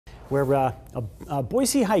where a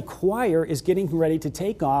Boise High choir is getting ready to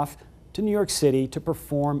take off to New York City to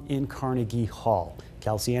perform in Carnegie Hall.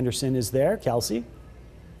 Kelsey Anderson is there. Kelsey?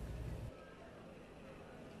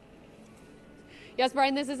 Yes,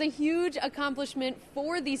 Brian, this is a huge accomplishment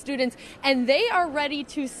for these students, and they are ready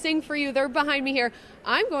to sing for you. They're behind me here.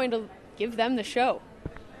 I'm going to give them the show.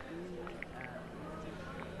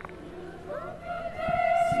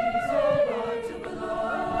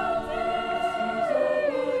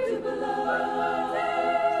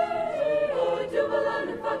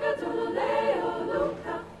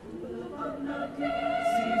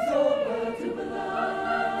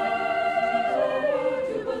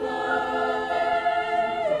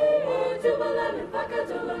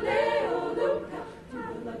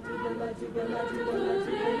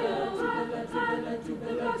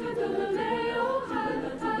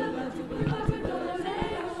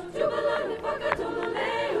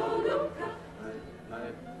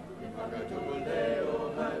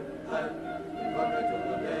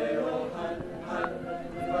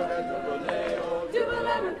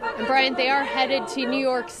 And Brian, they are headed to New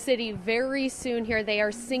York City very soon here. They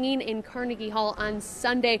are singing in Carnegie Hall on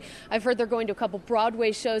Sunday. I've heard they're going to a couple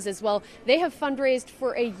Broadway shows as well. They have fundraised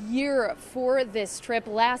for a year for this trip.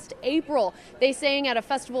 Last April, they sang at a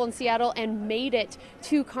festival in Seattle and made it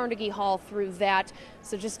to Carnegie Hall through that.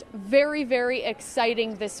 So just very, very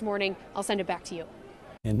exciting this morning. I'll send it back to you.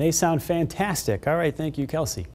 And they sound fantastic. All right, thank you, Kelsey.